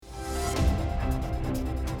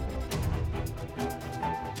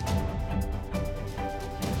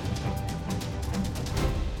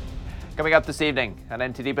Coming up this evening on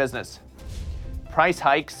NTD Business. Price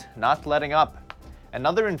hikes not letting up.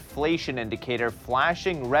 Another inflation indicator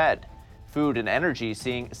flashing red. Food and energy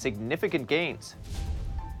seeing significant gains.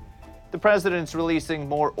 The president's releasing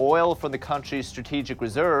more oil from the country's strategic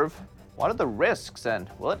reserve. What are the risks, and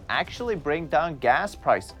will it actually bring down gas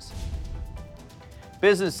prices?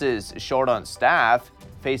 Businesses short on staff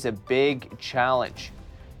face a big challenge.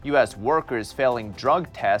 U.S. workers failing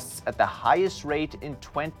drug tests at the highest rate in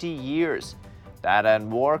 20 years. That and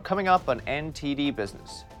more coming up on NTD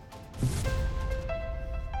Business.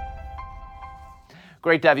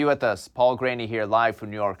 Great to have you with us. Paul Graney here, live from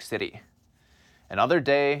New York City. Another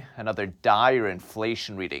day, another dire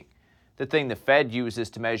inflation reading. The thing the Fed uses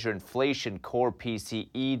to measure inflation, core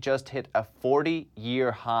PCE, just hit a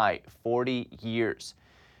 40-year high, 40 years.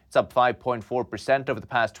 It's up 5.4% over the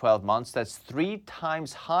past 12 months. That's 3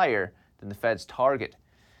 times higher than the Fed's target.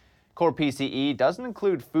 Core PCE doesn't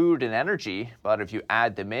include food and energy, but if you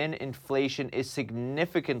add them in, inflation is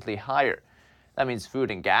significantly higher. That means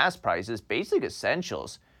food and gas prices, basic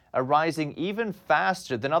essentials, are rising even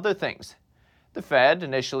faster than other things. The Fed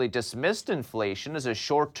initially dismissed inflation as a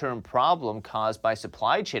short-term problem caused by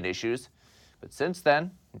supply chain issues, but since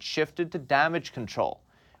then, it shifted to damage control,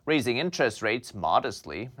 raising interest rates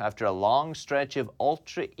modestly after a long stretch of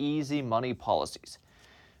ultra-easy money policies.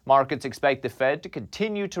 Markets expect the Fed to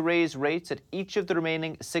continue to raise rates at each of the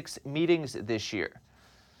remaining 6 meetings this year.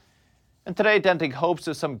 And today, denting hopes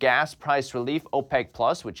of some gas price relief,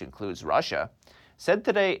 OPEC+, which includes Russia, said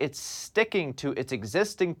today it's sticking to its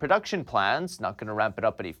existing production plans, not going to ramp it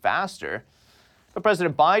up any faster. But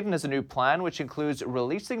President Biden has a new plan which includes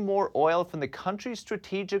releasing more oil from the country's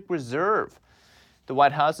strategic reserve. The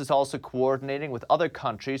White House is also coordinating with other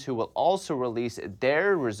countries who will also release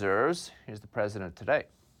their reserves. Here's the president today.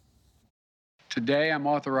 Today, I'm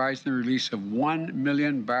authorizing the release of 1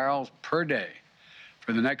 million barrels per day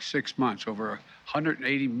for the next 6 months, over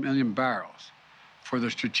 180 million barrels from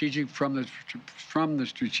the Strategic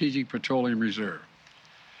Petroleum Reserve.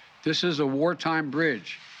 This is a wartime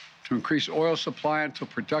bridge to increase oil supply until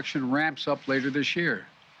production ramps up later this year.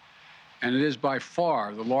 And it is by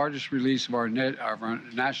far the largest release of our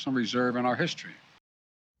national reserve in our history.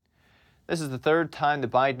 This is the third time the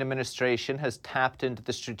Biden administration has tapped into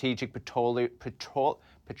the Strategic Petroleum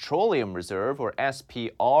Reserve, or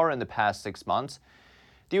SPR, in the past 6 months.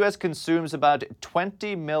 The U.S. consumes about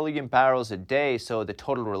 20 million barrels a day, so the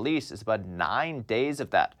total release is about 9 days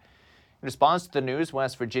of that. In response to the news,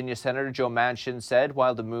 West Virginia Senator Joe Manchin said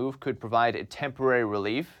while the move could provide a temporary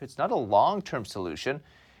relief, it's not a long-term solution.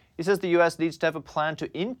 He says the U.S. needs to have a plan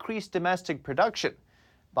to increase domestic production.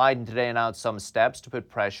 Biden today announced some steps to put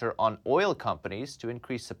pressure on oil companies to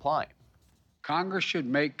increase supply. Congress should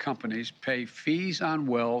make companies pay fees on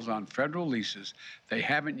wells on federal leases they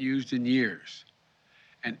haven't used in years,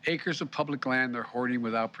 and acres of public land they're hoarding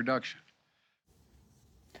without production.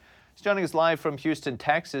 Joining us live from Houston,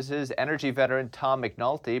 Texas, is energy veteran Tom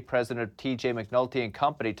McNulty, president of TJ McNulty and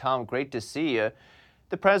Company. Tom, great to see you.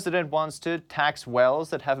 The president wants to tax wells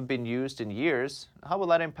that haven't been used in years. How will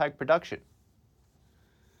that impact production?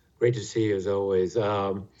 Great to see you as always.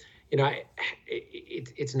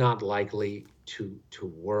 It's not likely to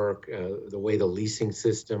work. The way the leasing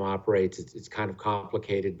system operates, it's kind of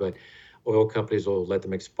complicated, but oil companies will let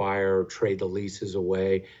them expire, trade the leases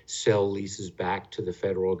away, sell leases back to the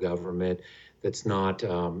federal government. It's not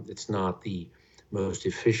the most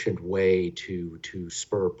efficient way to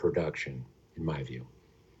spur production, in my view.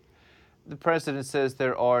 The president says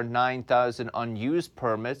there are 9,000 unused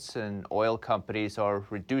permits and oil companies are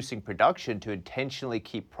reducing production to intentionally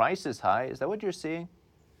keep prices high. Is that what you're seeing?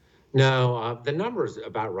 No, the number's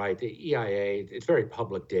about right. The EIA, it's very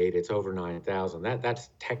public data. It's over 9,000.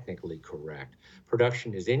 That's technically correct.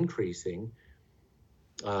 Production is increasing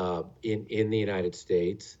in the United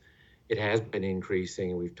States. It has been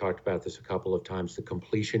increasing. We've talked about this a couple of times. The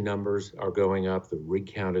completion numbers are going up. The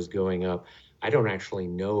rig count is going up. I don't actually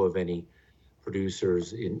know of any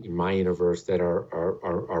producers in my universe that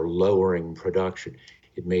are lowering production.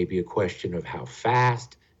 It may be a question of how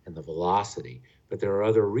fast and the velocity, but there are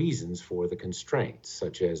other reasons for the constraints,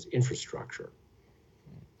 such as infrastructure.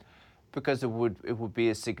 Because it would be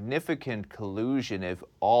a significant collusion if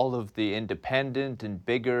all of the independent and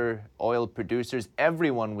bigger oil producers,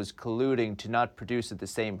 everyone was colluding to not produce at the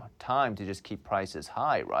same time to just keep prices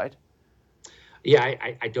high, right? Yeah,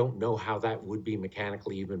 I don't know how that would be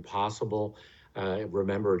mechanically even possible.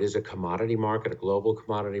 Remember, it is a commodity market, a global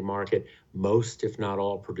commodity market. Most, if not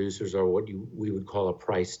all, producers are what we would call a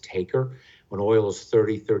price taker. When oil is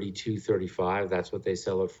 30, 32, 35, that's what they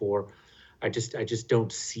sell it for. I just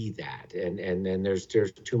don't see that. And there's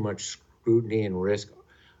too much scrutiny and risk.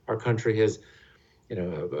 Our country has,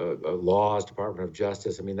 laws, Department of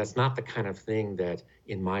Justice. I mean, that's not the kind of thing that,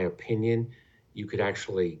 in my opinion, you could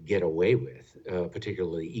actually get away with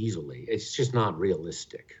particularly easily. It's just not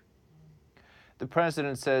realistic. The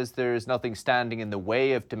president says there is nothing standing in the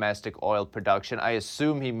way of domestic oil production. I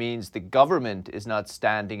assume he means the government is not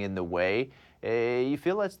standing in the way. You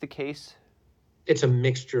feel that's the case? It's a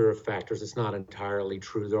mixture of factors. It's not entirely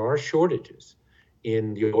true. There are shortages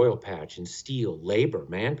in the oil patch, in steel, labor,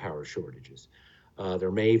 manpower shortages.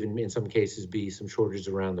 There may even, in some cases, be some shortages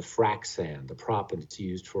around the frac sand, the proppants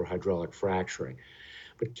used for hydraulic fracturing.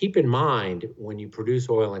 But keep in mind, when you produce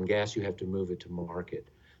oil and gas, you have to move it to market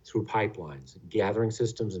through pipelines, gathering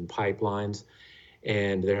systems and pipelines.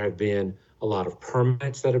 And there have been a lot of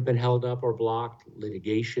permits that have been held up or blocked,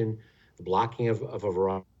 litigation, the blocking of a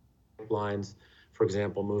variety of pipelines, for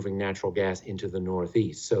example, moving natural gas into the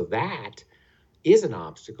Northeast. So that is an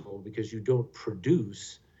obstacle because you don't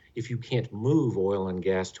produce if you can't move oil and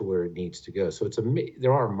gas to where it needs to go. So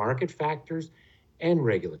there are market factors and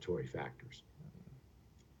regulatory factors.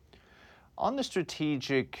 On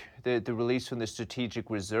the the release from the strategic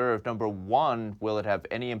reserve, number one, will it have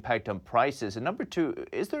any impact on prices? And number two,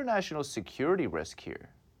 is there a national security risk here?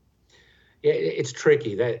 Yeah, it's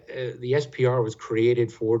tricky. That the SPR was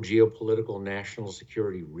created for geopolitical national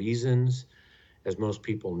security reasons, as most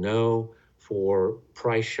people know, for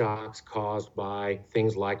price shocks caused by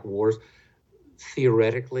things like wars.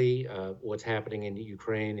 Theoretically, what's happening in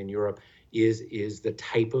Ukraine and Europe is the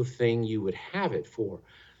type of thing you would have it for,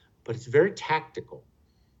 but it's very tactical.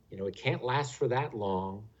 It can't last for that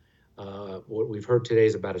long. What we've heard today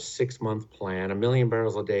is about a 6-month plan. 1 million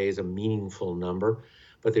barrels a day is a meaningful number,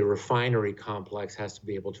 but the refinery complex has to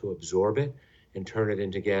be able to absorb it and turn it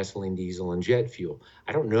into gasoline, diesel, and jet fuel.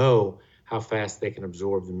 I don't know how fast they can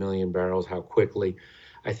absorb the 1 million barrels, how quickly.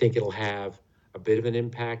 I think it'll have a bit of an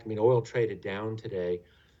impact. I mean, oil traded down today,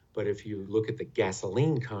 but if you look at the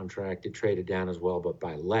gasoline contract, it traded down as well, but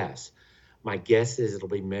by less. My guess is it'll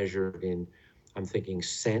be measured in, I'm thinking,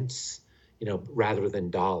 cents, rather than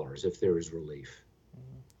dollars if there is relief.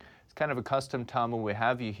 It's kind of a custom, Tom, when we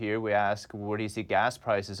have you here, we ask, where do you see gas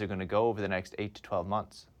prices are going to go over the next 8 to 12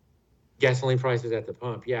 months? Gasoline prices at the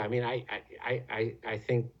pump. Yeah, I mean, I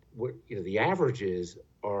think the averages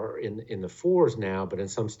are in the 4s now, but in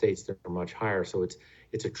some states they're much higher. So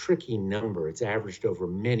it's a tricky number. It's averaged over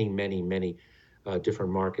many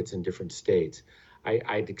different markets in different states.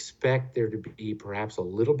 I'd expect there to be perhaps a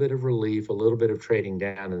little bit of relief, a little bit of trading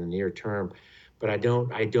down in the near term, but I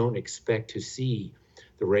don't expect to see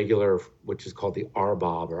the regular, which is called the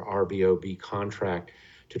RBOB or RBOB contract,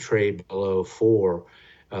 to trade below 4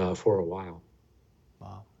 for a while.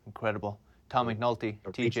 Wow, incredible. Tom McNulty,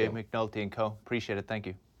 TJ McNulty & Co. Appreciate it. Thank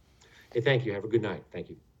you. Hey, thank you. Have a good night. Thank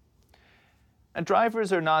you. And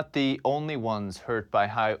drivers are not the only ones hurt by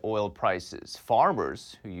high oil prices.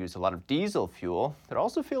 Farmers, who use a lot of diesel fuel, they're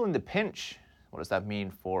also feeling the pinch. What does that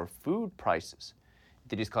mean for food prices?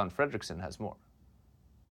 Diddy's Colin Fredrickson has more.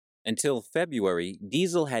 Until February,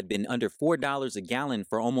 diesel had been under $4 a gallon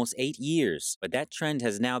for almost 8 years, but that trend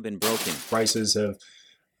has now been broken. Prices have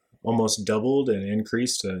almost doubled and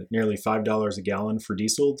increased to nearly $5 a gallon for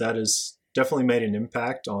diesel. That has definitely made an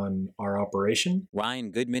impact on our operation.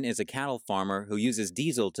 Ryan Goodman is a cattle farmer who uses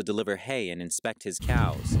diesel to deliver hay and inspect his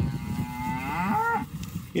cows.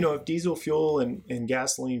 If diesel fuel and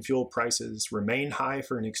gasoline fuel prices remain high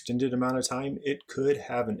for an extended amount of time, it could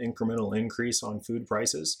have an incremental increase on food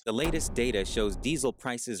prices. The latest data shows diesel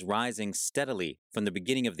prices rising steadily from the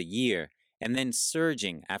beginning of the year and then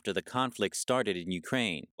surging after the conflict started in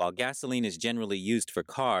Ukraine. While gasoline is generally used for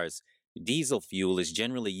cars, diesel fuel is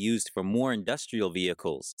generally used for more industrial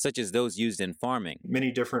vehicles, such as those used in farming.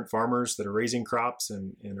 Many different farmers that are raising crops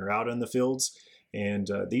and are out in the fields,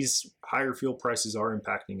 and these higher fuel prices are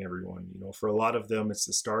impacting everyone. For a lot of them, it's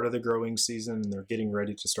the start of the growing season and they're getting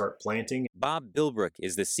ready to start planting. Bob Bilbrook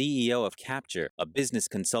is the CEO of Capture, a business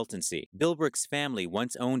consultancy. Bilbrook's family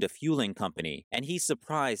once owned a fueling company, and he's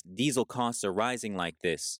surprised diesel costs are rising like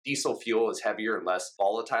this. Diesel fuel is heavier and less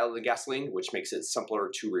volatile than gasoline, which makes it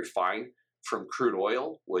simpler to refine from crude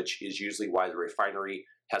oil, which is usually why the refinery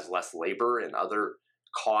has less labor and other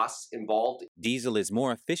costs involved. Diesel is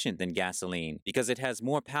more efficient than gasoline because it has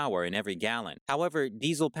more power in every gallon. However,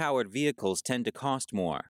 diesel-powered vehicles tend to cost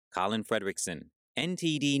more. Colin Fredrickson,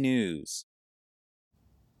 NTD News.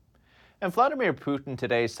 And Vladimir Putin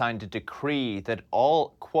today signed a decree that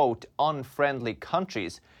all, quote, unfriendly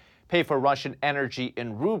countries pay for Russian energy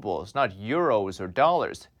in rubles, not euros or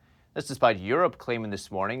dollars. This despite Europe claiming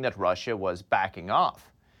this morning that Russia was backing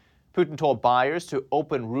off. Putin told buyers to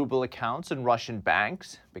open ruble accounts in Russian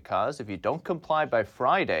banks because if you don't comply by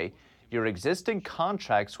Friday, your existing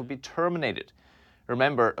contracts will be terminated.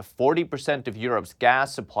 Remember, 40% of Europe's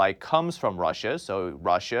gas supply comes from Russia, so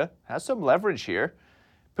Russia has some leverage here.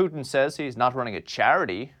 Putin says he's not running a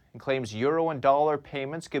charity and claims euro and dollar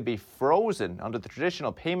payments could be frozen under the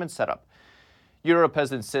traditional payment setup. Europe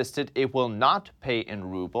has insisted it will not pay in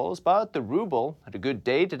rubles, but the ruble had a good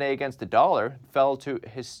day today against the dollar, fell to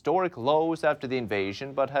historic lows after the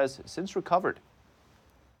invasion, but has since recovered.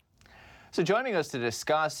 So joining us to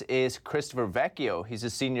discuss is Christopher Vecchio. He's a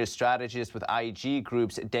senior strategist with IG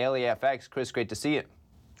Group's Daily FX. Chris, great to see you.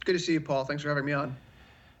 Good to see you, Paul. Thanks for having me on.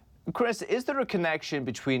 Chris, is there a connection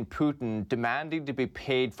between Putin demanding to be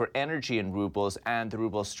paid for energy in rubles and the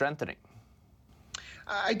ruble strengthening?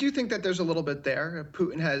 I do think that there's a little bit there.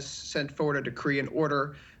 Putin has sent forward a decree and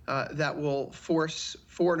order that will force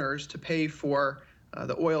foreigners to pay for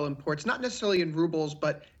the oil imports, not necessarily in rubles,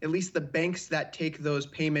 but at least the banks that take those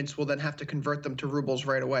payments will then have to convert them to rubles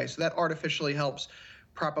right away. So that artificially helps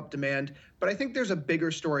prop up demand. But I think there's a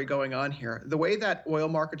bigger story going on here. The way that oil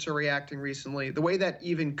markets are reacting recently, the way that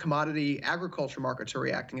even commodity agriculture markets are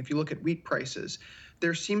reacting, if you look at wheat prices,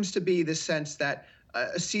 there seems to be this sense that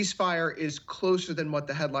a ceasefire is closer than what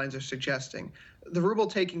the headlines are suggesting. The ruble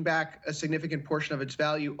taking back a significant portion of its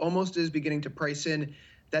value almost is beginning to price in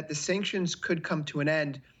that the sanctions could come to an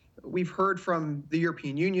end. We've heard from the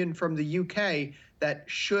European Union, from the UK, that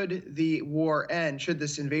should the war end, should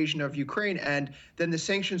this invasion of Ukraine end, then the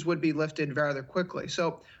sanctions would be lifted rather quickly.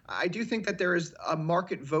 So I do think that there is a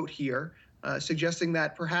market vote here suggesting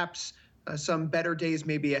that perhaps some better days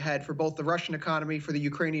may be ahead for both the Russian economy, for the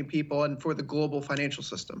Ukrainian people, and for the global financial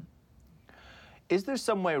system. Is there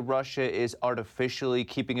some way Russia is artificially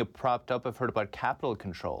keeping it propped up? I've heard about capital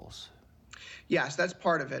controls. Yes, that's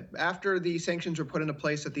part of it. After the sanctions were put into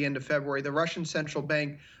place at the end of February, the Russian central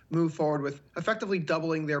bank moved forward with effectively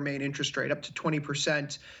doubling their main interest rate up to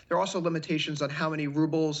 20%. There are also limitations on how many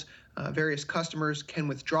rubles various customers can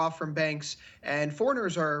withdraw from banks, and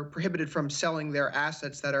foreigners are prohibited from selling their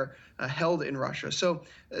assets that are held in Russia. So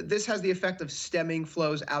this has the effect of stemming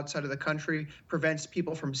flows outside of the country, prevents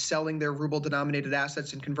people from selling their ruble-denominated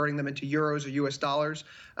assets and converting them into euros or US dollars.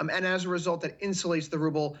 And as a result, that insulates the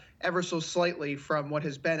ruble ever so slightly from what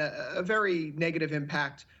has been a very negative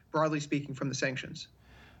impact, broadly speaking, from the sanctions.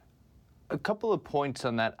 A couple of points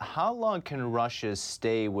on that. How long can Russia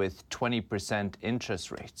stay with 20% interest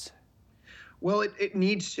rates? Well, it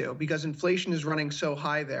needs to, because inflation is running so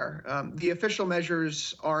high there. The official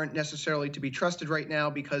measures aren't necessarily to be trusted right now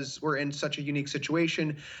because we're in such a unique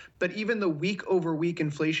situation. But even the week-over-week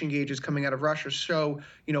inflation gauges coming out of Russia show,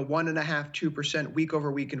 1.5%, 2%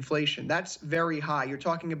 week-over-week inflation. That's very high. You're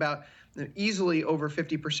talking about easily over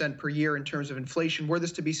 50% per year in terms of inflation, were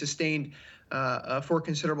this to be sustained for a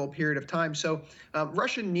considerable period of time. So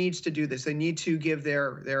Russia needs to do this. They need to give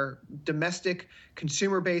their domestic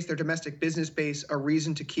consumer base, their domestic business base, a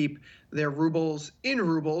reason to keep their rubles in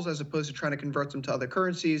rubles as opposed to trying to convert them to other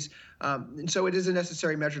currencies. And so it is a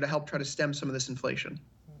necessary measure to help try to stem some of this inflation.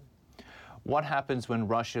 What happens when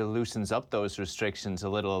Russia loosens up those restrictions a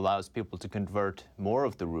little, allows people to convert more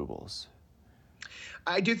of the rubles?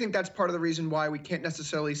 I do think that's part of the reason why we can't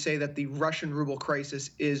necessarily say that the Russian ruble crisis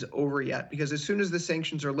is over yet, because as soon as the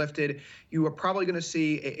sanctions are lifted, you are probably going to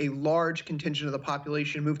see a large contingent of the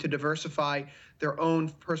population move to diversify their own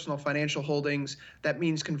personal financial holdings. That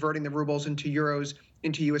means converting the rubles into euros,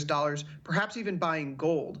 into US dollars, perhaps even buying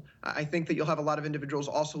gold. I think that you'll have a lot of individuals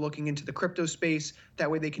also looking into the crypto space. That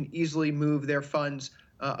way they can easily move their funds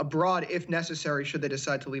abroad if necessary, should they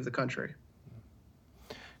decide to leave the country.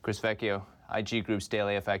 Chris Vecchio, IG Group's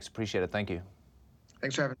Daily FX. Appreciate it. Thank you.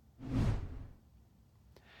 Thanks for having me.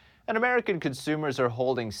 And American consumers are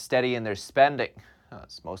holding steady in their spending.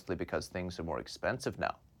 It's mostly because things are more expensive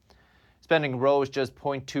now. Spending rose just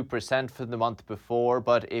 0.2% for the month before,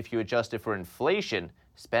 but if you adjust it for inflation,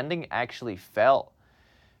 spending actually fell.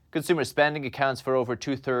 Consumer spending accounts for over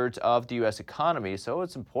 2/3 of the U.S. economy, so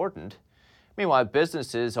it's important. Meanwhile,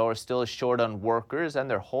 businesses are still short on workers and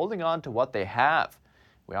they're holding on to what they have.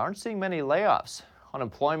 We aren't seeing many layoffs.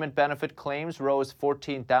 Unemployment benefit claims rose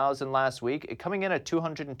 14,000 last week, coming in at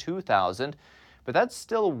 202,000, but that's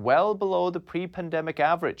still well below the pre-pandemic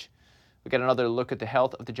average. We'll get another look at the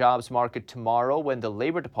health of the jobs market tomorrow when the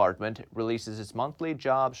Labor Department releases its monthly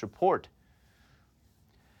jobs report.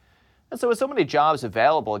 And so with so many jobs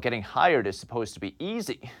available, getting hired is supposed to be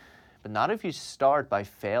easy, but not if you start by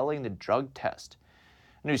failing the drug test.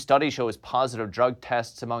 A new study shows positive drug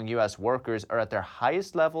tests among U.S. workers are at their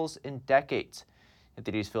highest levels in decades.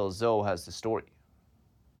 NTD's Phil Zoe has the story.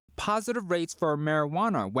 Positive rates for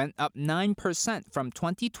marijuana went up 9% from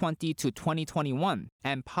 2020 to 2021,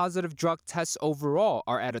 and positive drug tests overall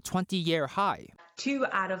are at a 20-year high. 2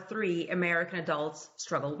 out of 3 American adults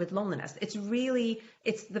struggle with loneliness. It's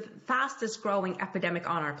the fastest growing epidemic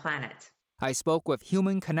on our planet. I spoke with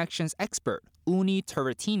human connections expert Uni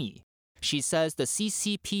Turretini. She says the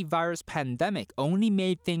CCP virus pandemic only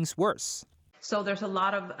made things worse. So there's a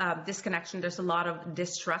lot of disconnection, there's a lot of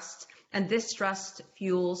distrust, and distrust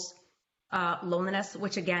fuels loneliness,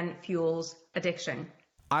 which again fuels addiction.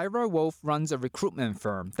 Ira Wolf runs a recruitment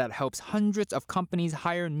firm that helps hundreds of companies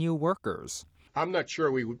hire new workers. I'm not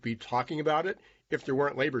sure we would be talking about it if there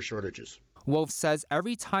weren't labor shortages. Wolf says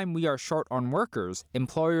every time we are short on workers,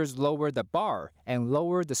 employers lower the bar and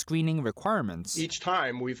lower the screening requirements. Each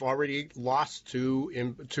time we've already lost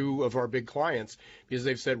two of our big clients because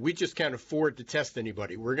they've said, we just can't afford to test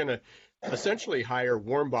anybody. We're going to essentially hire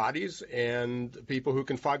warm bodies and people who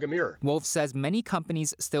can fog a mirror. Wolf says many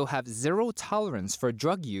companies still have zero tolerance for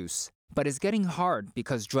drug use, but it's getting hard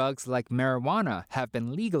because drugs like marijuana have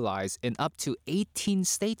been legalized in up to 18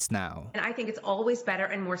 states now. And I think it's always better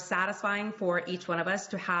and more satisfying for each one of us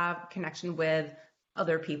to have connection with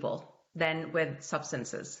other people than with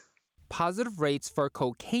substances. Positive rates for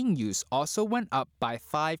cocaine use also went up by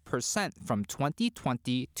 5% from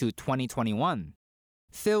 2020 to 2021.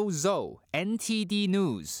 Phil Zhou, NTD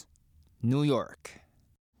News, New York.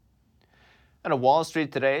 And on Wall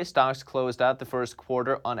Street today, stocks closed out the first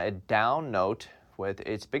quarter on a down note with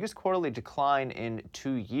its biggest quarterly decline in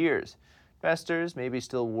 2 years. Investors may be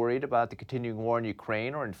still worried about the continuing war in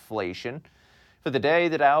Ukraine or inflation. For the day,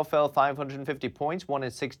 the Dow fell 550 points, 1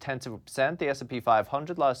 0.6%. The S&P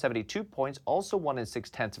 500 lost 72 points, also 1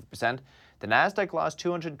 0.6%. The Nasdaq lost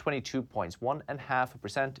 222 points,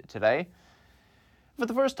 1.5% today. For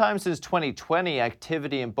the first time since 2020,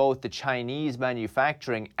 activity in both the Chinese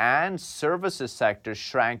manufacturing and services sectors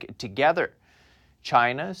shrank together.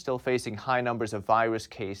 China is still facing high numbers of virus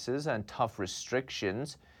cases and tough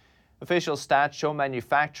restrictions. Official stats show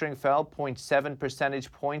manufacturing fell 0.7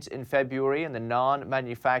 percentage points in February, and the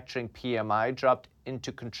non-manufacturing PMI dropped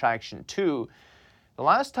into contraction too. The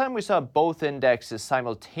last time we saw both indexes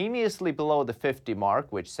simultaneously below the 50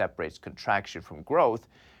 mark, which separates contraction from growth,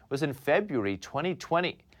 was in February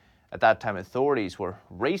 2020. At that time, authorities were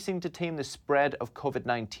racing to tame the spread of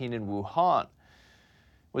COVID-19 in Wuhan. It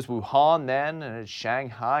was Wuhan then, and it's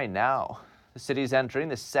Shanghai now. The city is entering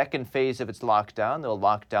the second phase of its lockdown. They'll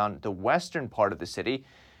lock down the western part of the city,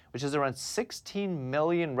 which has around 16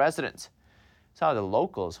 million residents. That's how the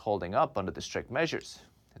locals holding up under the strict measures.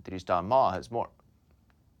 NTD's Don Ma has more.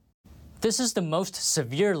 This is the most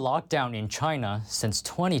severe lockdown in China since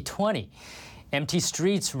 2020. Empty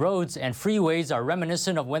streets, roads, and freeways are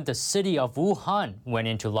reminiscent of when the city of Wuhan went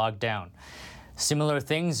into lockdown. Similar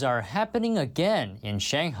things are happening again in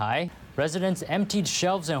Shanghai. Residents emptied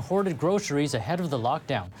shelves and hoarded groceries ahead of the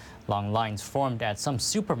lockdown. Long lines formed at some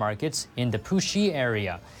supermarkets in the Puxi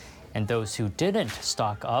area. And those who didn't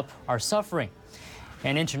stock up are suffering.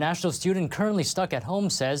 An international student currently stuck at home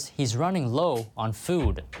says he's running low on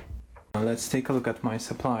food. Let's take a look at my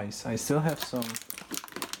supplies. I still have some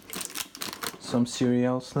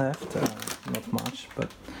cereals left, not much, but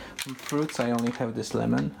some fruits. I only have this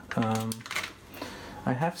lemon.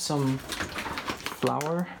 I have some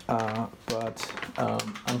flour, but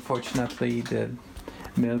unfortunately the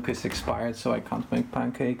milk is expired, so I can't make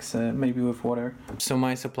pancakes, maybe with water. So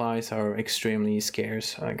my supplies are extremely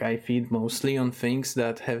scarce. Like, I feed mostly on things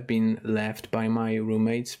that have been left by my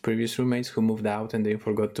previous roommates who moved out and they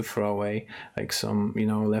forgot to throw away, like some,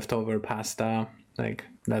 leftover pasta, like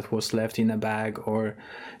that was left in a bag, or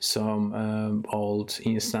some old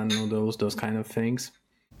instant noodles, those kind of things.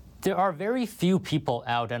 There are very few people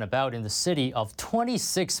out and about in the city of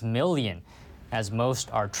 26 million, as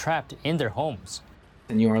most are trapped in their homes.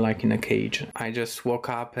 And you are like in a cage. I just woke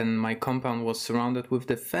up and my compound was surrounded with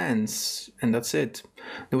the fence, and that's it.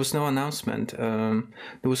 There was no announcement, there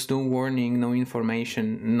was no warning, no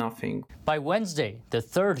information, nothing. By Wednesday, the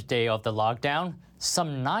third day of the lockdown,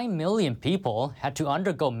 some 9 million people had to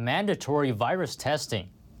undergo mandatory virus testing.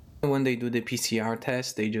 When they do the PCR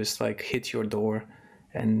test, they just hit your door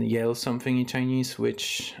and yell something in Chinese,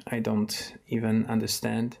 which I don't even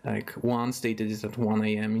understand. Once they did it at 1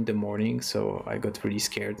 a.m. in the morning, so I got really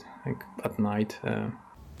scared, at night.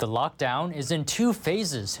 The lockdown is in 2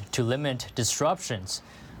 phases to limit disruptions.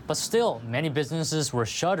 But still, many businesses were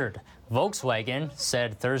shuttered. Volkswagen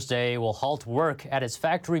said Thursday will halt work at its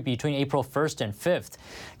factory between April 1st and 5th.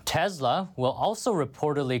 Tesla will also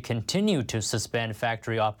reportedly continue to suspend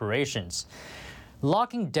factory operations.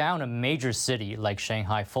 Locking down a major city like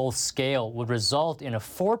Shanghai full scale would result in a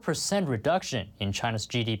 4% reduction in China's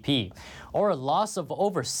GDP, or a loss of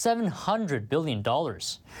over $700 billion,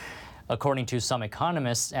 according to some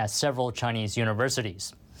economists at several Chinese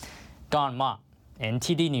universities. Don Ma,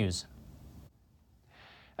 NTD News.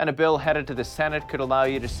 And a bill headed to the Senate could allow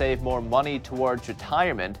you to save more money towards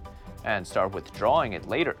retirement and start withdrawing it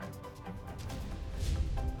later.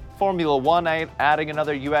 Formula One adding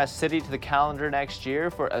another U.S. city to the calendar next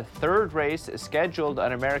year for a third race scheduled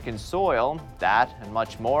on American soil. That and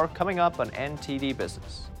much more coming up on NTD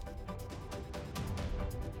Business.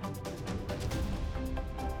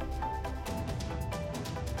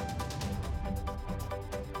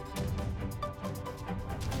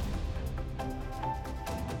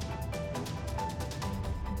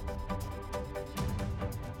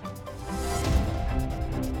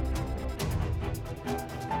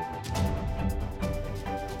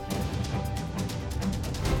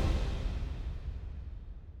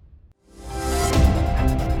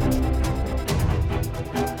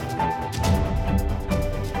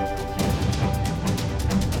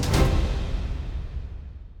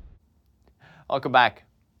 Welcome back.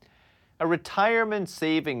 A retirement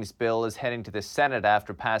savings bill is heading to the Senate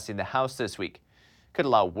after passing the House this week. Could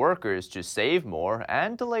allow workers to save more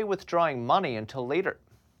and delay withdrawing money until later.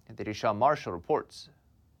 NTD Sean Marshall reports.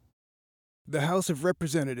 The House of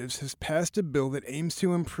Representatives has passed a bill that aims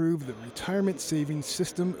to improve the retirement savings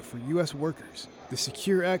system for U.S. workers. The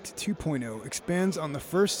Secure Act 2.0 expands on the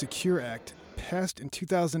first Secure Act passed in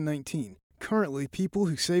 2019. Currently, people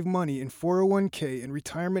who save money in 401k and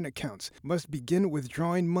retirement accounts must begin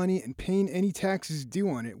withdrawing money and paying any taxes due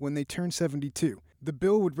on it when they turn 72. The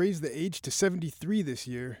bill would raise the age to 73 this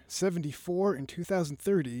year, 74 in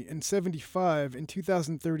 2030, and 75 in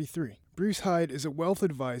 2033. Bruce Hyde is a wealth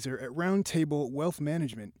advisor at Roundtable Wealth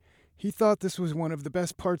Management. He thought this was one of the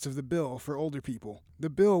best parts of the bill for older people. The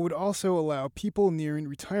bill would also allow people nearing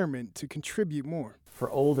retirement to contribute more. For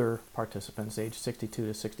older participants, age 62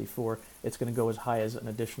 to 64, it's going to go as high as an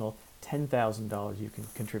additional $10,000 you can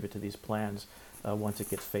contribute to these plans once it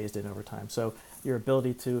gets phased in over time. So your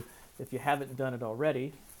ability to, if you haven't done it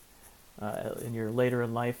already, in your later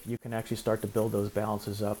in life, you can actually start to build those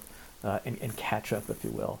balances up and catch up, if you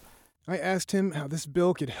will. I asked him how this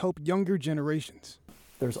bill could help younger generations.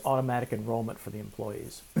 There's automatic enrollment for the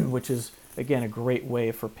employees, which is, again, a great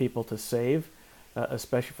way for people to save,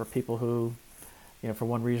 especially for people who, for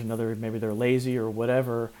one reason or another, maybe they're lazy or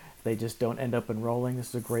whatever, they just don't end up enrolling. This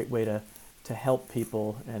is a great way to help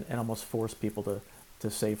people and almost force people to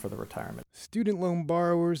save for the retirement. Student loan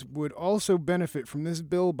borrowers would also benefit from this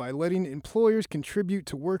bill by letting employers contribute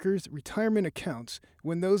to workers' retirement accounts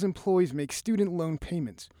when those employees make student loan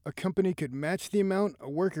payments. A company could match the amount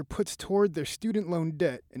a worker puts toward their student loan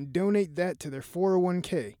debt and donate that to their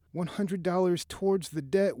 401k. $100 towards the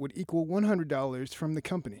debt would equal $100 from the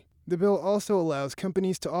company. The bill also allows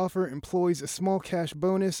companies to offer employees a small cash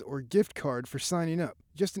bonus or gift card for signing up,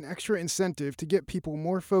 just an extra incentive to get people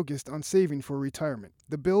more focused on saving for retirement.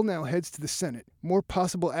 The bill now heads to the Senate. More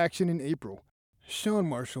possible action in April. Sean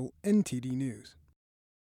Marshall, NTD News.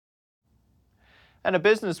 And a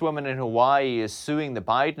businesswoman in Hawaii is suing the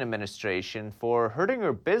Biden administration for hurting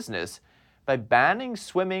her business by banning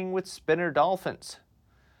swimming with spinner dolphins.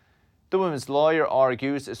 The woman's lawyer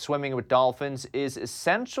argues swimming with dolphins is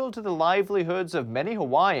essential to the livelihoods of many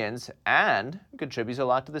Hawaiians and contributes a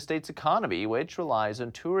lot to the state's economy, which relies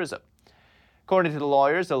on tourism. According to the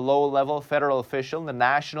lawyers, a low-level federal official in the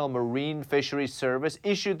National Marine Fisheries Service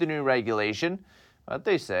issued the new regulation, but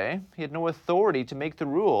they say he had no authority to make the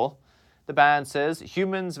rule. The ban says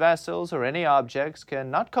humans, vessels, or any objects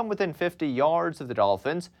cannot come within 50 yards of the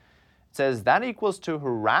dolphins. It says that equals to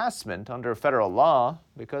harassment under federal law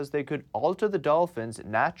because they could alter the dolphins'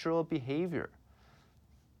 natural behavior.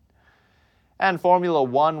 And Formula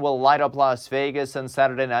One will light up Las Vegas on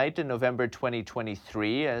Saturday night in November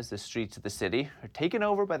 2023 as the streets of the city are taken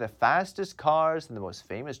over by the fastest cars and the most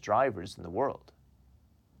famous drivers in the world.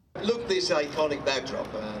 Look this iconic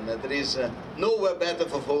backdrop, and there is nowhere better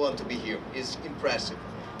for F1 to be here. It's impressive.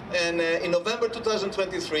 And in November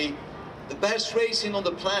 2023, the best racing on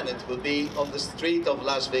the planet will be on the street of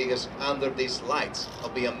Las Vegas under these lights. It'll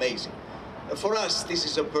be amazing. For us, this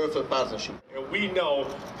is a perfect partnership. We know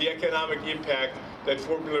the economic impact that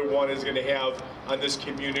Formula One is going to have on this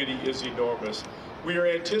community is enormous. We are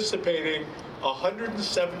anticipating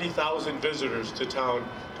 170,000 visitors to town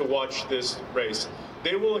to watch this race.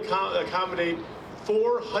 They will accommodate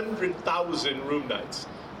 400,000 room nights,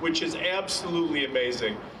 which is absolutely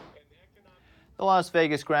amazing. The Las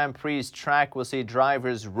Vegas Grand Prix track will see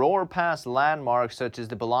drivers roar past landmarks such as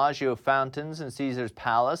the Bellagio fountains and Caesar's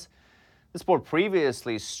Palace. The sport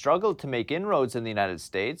previously struggled to make inroads in the United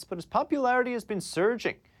States, but its popularity has been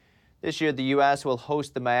surging. This year, the U.S. will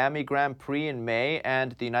host the Miami Grand Prix in May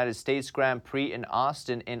and the United States Grand Prix in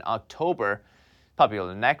Austin in October.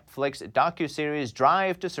 Popular Netflix docuseries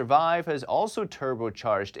Drive to Survive has also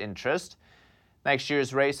turbocharged interest. Next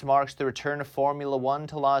year's race marks the return of Formula One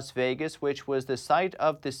to Las Vegas, which was the site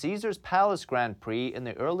of the Caesars Palace Grand Prix in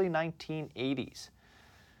the early 1980s.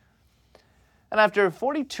 And after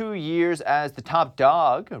 42 years as the top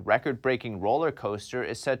dog, a record-breaking roller coaster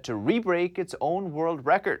is set to re-break its own world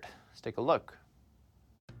record. Let's take a look.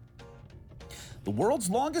 The world's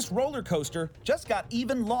longest roller coaster just got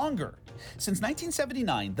even longer. Since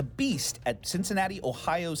 1979, the Beast at Cincinnati,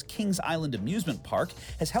 Ohio's Kings Island Amusement Park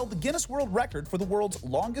has held the Guinness World Record for the world's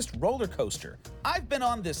longest roller coaster. I've been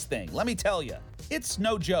on this thing, let me tell you. It's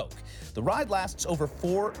no joke. The ride lasts over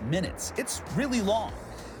 4 minutes. It's really long.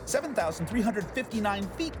 7,359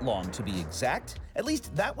 feet long to be exact. At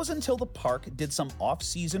least that was until the park did some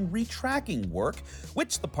off-season retracking work,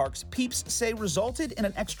 which the park's peeps say resulted in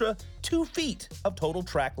an extra 2 feet of total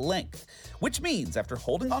track length. Which means after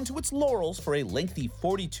holding onto its laurels for a lengthy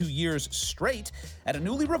 42 years straight, at a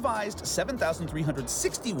newly revised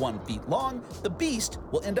 7,361 feet long, the Beast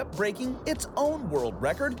will end up breaking its own world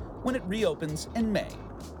record when it reopens in May.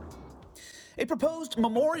 A proposed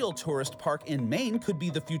memorial tourist park in Maine could be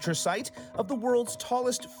the future site of the world's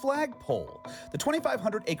tallest flagpole. The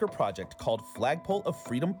 2,500-acre project called Flagpole of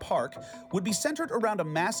Freedom Park would be centered around a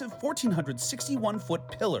massive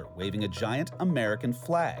 1,461-foot pillar waving a giant American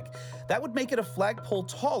flag. That would make it a flagpole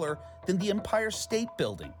taller than the Empire State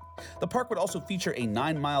Building. The park would also feature a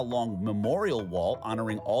 9-mile-long memorial wall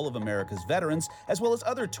honoring all of America's veterans, as well as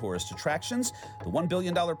other tourist attractions. The $1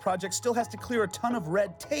 billion project still has to clear a ton of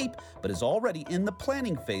red tape, but is already in the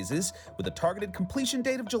planning phases, with a targeted completion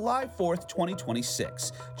date of July 4th,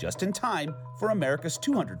 2026, just in time for America's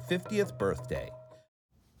 250th birthday.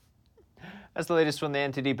 That's the latest from the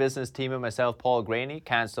NTD Business team and myself, Paul Graney.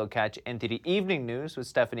 Can still catch NTD Evening News with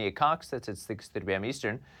Stephanie Cox. That's at 6:30 p.m.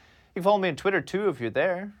 Eastern. You can follow me on Twitter, too, if you're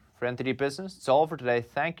there. For NTD Business, it's all for today.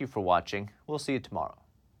 Thank you for watching. We'll see you tomorrow.